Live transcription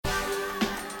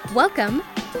Welcome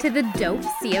to the Dope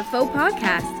CFO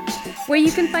podcast, where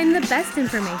you can find the best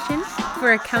information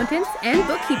for accountants and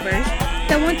bookkeepers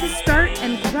that want to start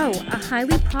and grow a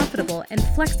highly profitable and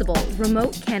flexible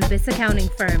remote cannabis accounting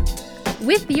firm.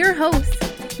 With your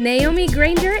hosts, Naomi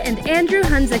Granger and Andrew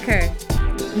Hunziker.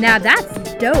 Now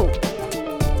that's dope.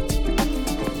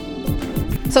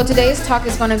 So today's talk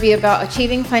is going to be about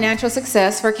achieving financial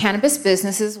success for cannabis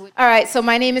businesses. All right, so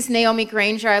my name is Naomi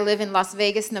Granger. I live in Las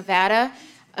Vegas, Nevada.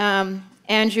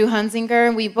 Andrew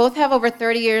Hunziker. We both have over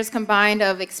 30 years combined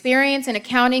of experience in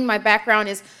accounting. My background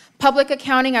is public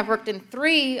accounting. I've worked in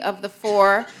 3 of the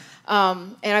 4,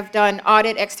 and I've done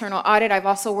audit, external audit. I've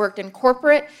also worked in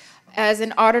corporate as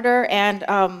an auditor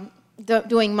and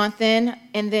doing month-end.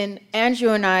 And then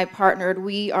Andrew and I partnered.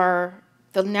 We are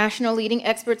the national leading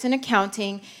experts in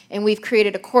accounting, and we've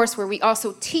created a course where we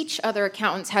also teach other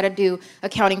accountants how to do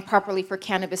accounting properly for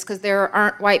cannabis, because there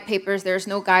aren't white papers, there's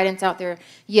no guidance out there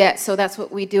yet, so that's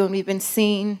what we do, and we've been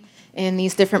seen in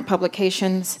these different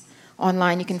publications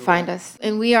online. You can find us.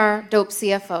 And we are Dope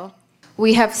CFO.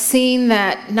 We have seen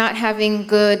that not having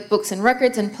good books and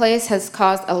records in place has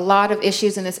caused a lot of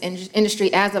issues in this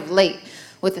industry as of late,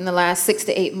 within the last 6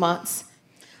 to 8 months.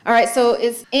 All right, so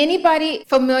is anybody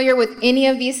familiar with any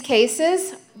of these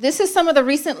cases? This is some of the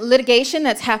recent litigation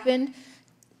that's happened.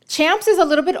 Champs is a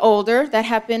little bit older. That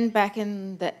happened back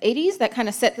in the 80s. That kind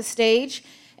of set the stage.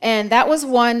 And that was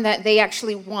one that they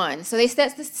actually won. So they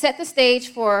set the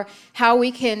stage for how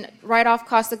we can write off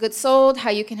cost of goods sold,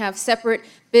 how you can have separate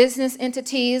business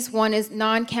entities. One is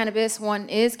non-cannabis, one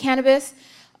is cannabis.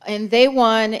 And they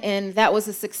won, and that was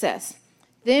a success.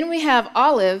 Then we have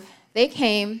Olive. They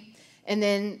came. And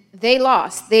then they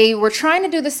lost. They were trying to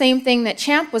do the same thing that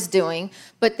Champ was doing,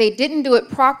 but they didn't do it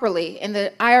properly, and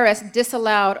the IRS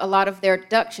disallowed a lot of their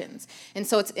deductions. And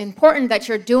so it's important that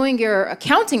you're doing your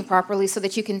accounting properly so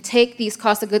that you can take these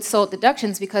cost of goods sold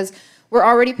deductions, because we're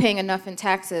already paying enough in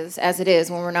taxes as it is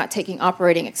when we're not taking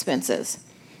operating expenses.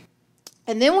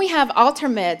 And then we have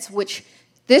AlterMeds, which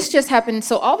this just happened,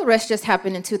 so all the rest just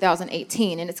happened in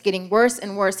 2018, and it's getting worse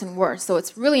and worse and worse. So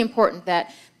it's really important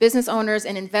that business owners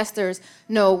and investors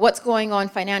know what's going on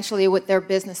financially with their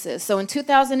businesses. So in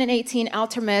 2018,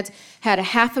 AlterMeds had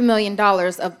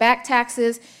 $500,000 of back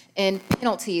taxes and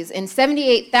penalties, and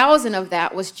 $78,000 of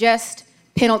that was just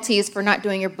penalties for not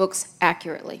doing your books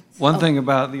accurately. One thing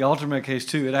about the AlterMed case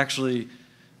too, it actually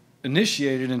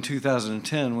initiated in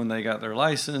 2010 when they got their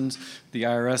license. The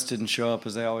IRS didn't show up,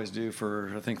 as they always do,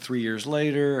 for I think 3 years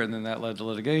later, and then that led to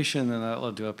litigation, and that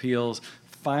led to appeals.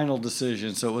 Final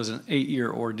decision. So it was an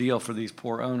 8-year ordeal for these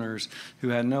poor owners who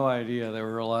had no idea they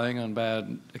were relying on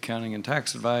bad accounting and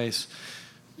tax advice.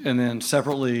 And then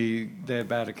separately, they had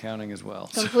bad accounting as well.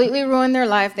 Completely ruined their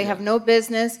life. They have no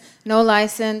business, no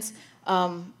license.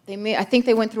 I think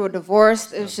they went through a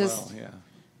divorce. It was just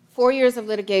 4 years of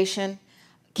litigation.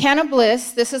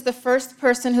 Cannabis, this is the first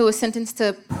person who was sentenced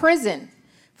to prison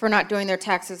for not doing their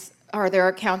taxes or their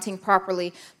accounting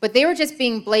properly, but they were just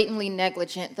being blatantly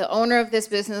negligent. The owner of this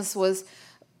business was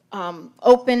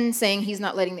open, saying he's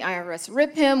not letting the IRS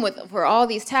rip him for all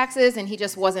these taxes, and he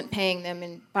just wasn't paying them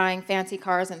and buying fancy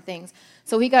cars and things.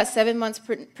 So he got 7 months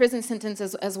prison sentence,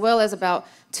 as well as about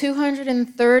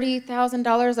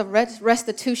 $230,000 of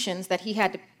restitutions that he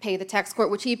had to pay the tax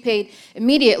court, which he paid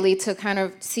immediately to kind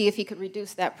of see if he could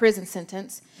reduce that prison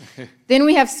sentence. Then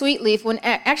we have Sweet Leaf. When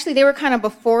actually they were kind of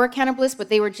before Cannabis, but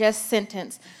they were just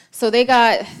sentenced. So they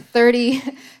got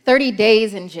 30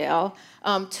 days in jail,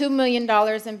 $2 million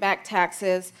in back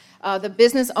taxes. The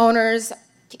business owners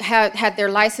had their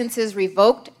licenses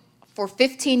revoked for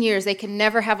 15 years. They can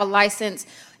never have a license,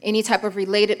 any type of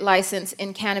related license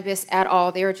in cannabis at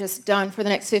all. They were just done for the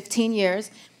next 15 years.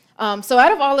 So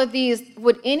out of all of these,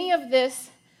 would any of this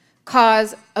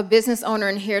cause a business owner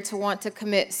in here to want to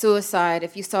commit suicide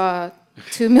if you saw a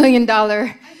 $2 million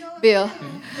bill?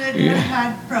 That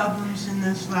had problems in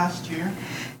this last year.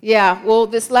 Yeah, well,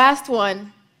 this last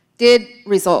one did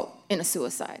result in a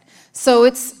suicide. So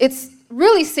it's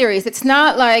really serious. It's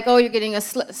not like, oh, you're getting a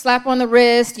slap on the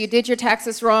wrist, you did your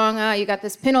taxes wrong, you got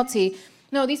this penalty.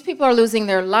 No, these people are losing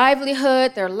their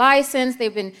livelihood, their license.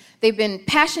 They've been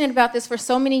passionate about this for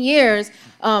so many years.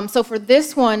 So for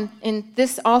this one, and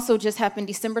this also just happened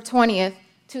December 20th,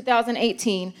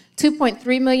 2018,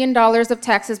 $2.3 million of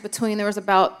taxes between, there was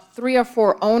about 3 or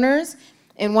 4 owners,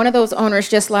 and one of those owners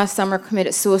just last summer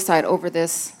committed suicide over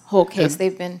this whole case.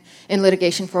 They've been in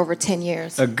litigation for over 10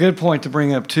 years. A good point to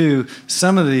bring up too,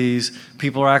 some of these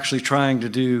people are actually trying to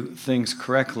do things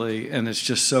correctly, and it's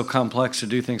just so complex to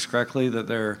do things correctly that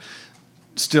they're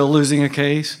still losing a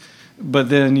case. But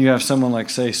then you have someone like,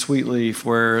 say, Sweetleaf,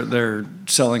 where they're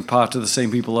selling pot to the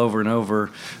same people over and over,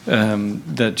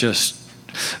 that just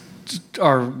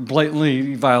are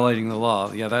blatantly violating the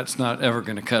law. Yeah, that's not ever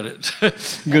going to cut it.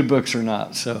 Good books or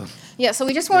not. So. Yeah, so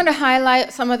we just wanted to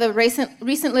highlight some of the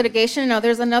recent litigation. Now,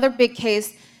 there's another big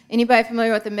case. Anybody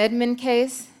familiar with the Medman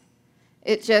case?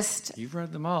 It just You've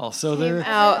read them all. So came they're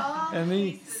out.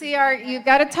 You've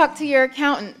got to talk to your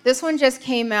accountant. This one just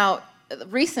came out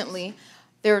recently.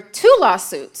 There are 2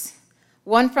 lawsuits,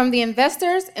 one from the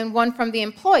investors and one from the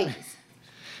employees.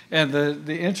 And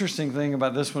the interesting thing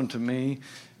about this one to me,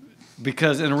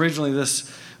 and originally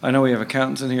this, I know we have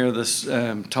accountants in here, this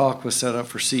talk was set up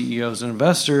for CEOs and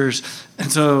investors,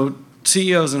 and so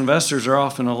CEOs and investors are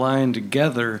often aligned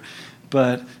together,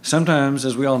 but sometimes,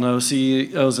 as we all know,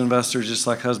 CEOs and investors, just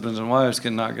like husbands and wives,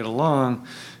 cannot get along.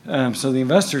 So the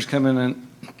investors come in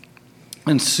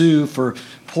and sue for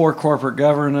poor corporate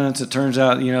governance. It turns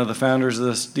out, the founders of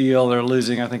this deal, they're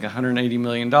losing, I think, $180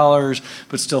 million,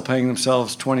 but still paying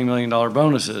themselves $20 million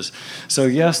bonuses. So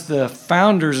yes, the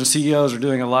founders and CEOs are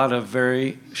doing a lot of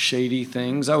very shady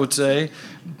things, I would say,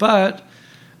 but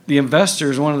the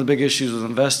investors, one of the big issues with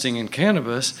investing in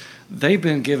cannabis, they've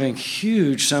been giving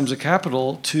huge sums of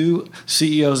capital to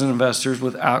CEOs and investors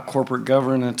without corporate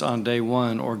governance on day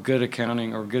one, or good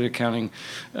accounting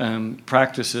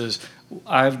practices.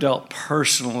 I've dealt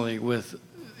personally with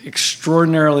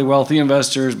extraordinarily wealthy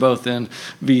investors, both in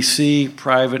VC,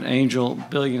 private angel,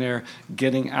 billionaire,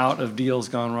 getting out of deals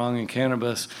gone wrong in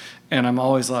cannabis. And I'm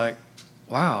always like,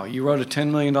 wow, you wrote a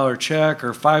 $10 million check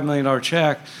or $5 million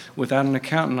check without an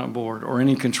accountant on board or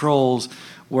any controls,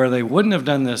 where they wouldn't have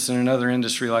done this in another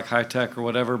industry like high tech or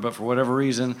whatever, but for whatever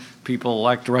reason, people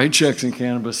like to write checks in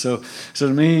cannabis. So to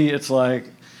me, it's like,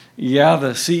 yeah,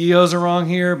 the CEOs are wrong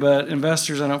here, but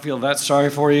investors, I don't feel that sorry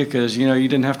for you, because you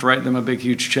didn't have to write them a big,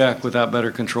 huge check without better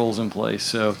controls in place.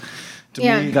 So to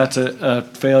me, that's a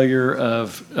failure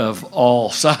of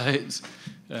all sides.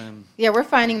 We're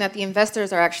finding that the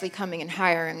investors are actually coming and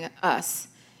hiring us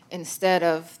instead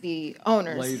of the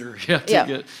owners. Later,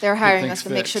 they're hiring us to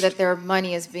make sure that their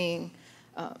money is being.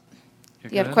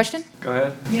 You have a question? Go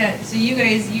ahead. Yeah. So you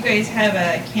guys have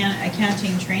a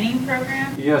accounting training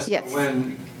program? Yes.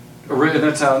 And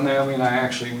that's how Naomi and I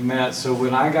actually met. So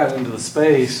when I got into the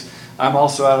space, I'm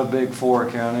also out of Big Four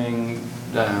accounting,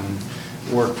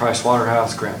 worked Price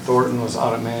Waterhouse. Grant Thornton was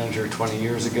audit manager 20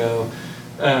 years ago.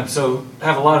 So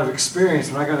have a lot of experience.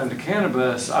 When I got into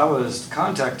cannabis, I was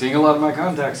contacting a lot of my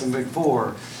contacts in Big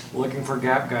Four, looking for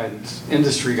gap guidance,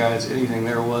 industry guides, anything.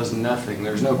 There was nothing.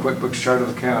 There's no QuickBooks chart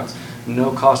of accounts,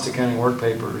 no cost accounting work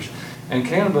papers. And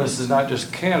cannabis is not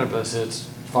just cannabis, it's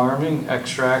farming,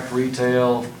 extract,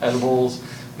 retail, edibles,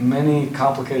 many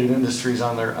complicated industries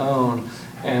on their own.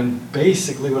 And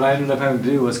basically what I ended up having to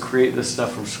do was create this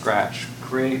stuff from scratch,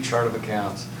 create chart of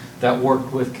accounts that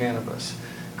worked with cannabis,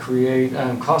 create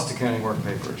cost accounting work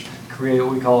papers, create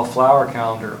what we call a flower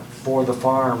calendar for the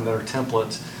farm that are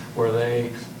templates where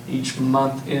they each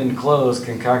month end close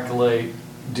can calculate,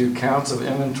 do counts of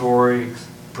inventory,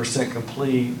 percent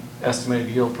complete, estimated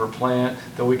yield per plant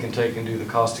that we can take and do the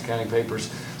cost accounting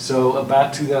papers. So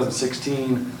about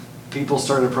 2016, people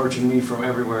started approaching me from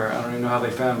everywhere. I don't even know how they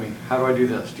found me. How do I do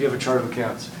this? Do you have a chart of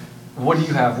accounts? What do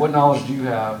you have? What knowledge do you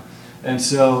have? And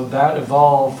so that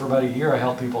evolved for about a year. I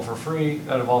helped people for free.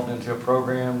 That evolved into a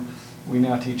program. We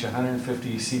now teach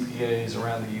 150 CPAs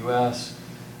around the U.S.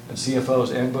 and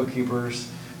CFOs and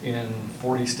bookkeepers in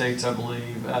 40 states, I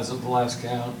believe, as of the last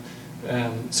count.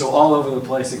 So all over the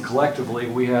place, and collectively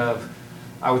we have,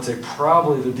 I would say,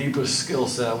 probably the deepest skill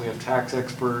set. We have tax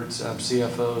experts,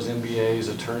 CFOs,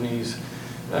 MBAs, attorneys,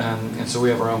 and so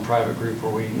we have our own private group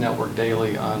where we network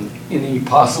daily on any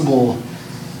possible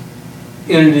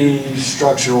entity,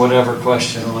 structure, whatever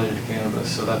question related to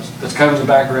cannabis. So that's kind of the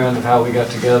background of how we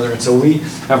got together. And so we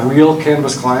have real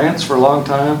cannabis clients for a long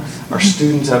time. Our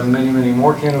students have many, many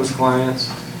more cannabis clients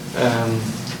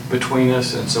between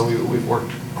us, and so we've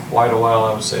worked quite a while,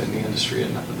 I would say, in the industry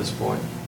at this point.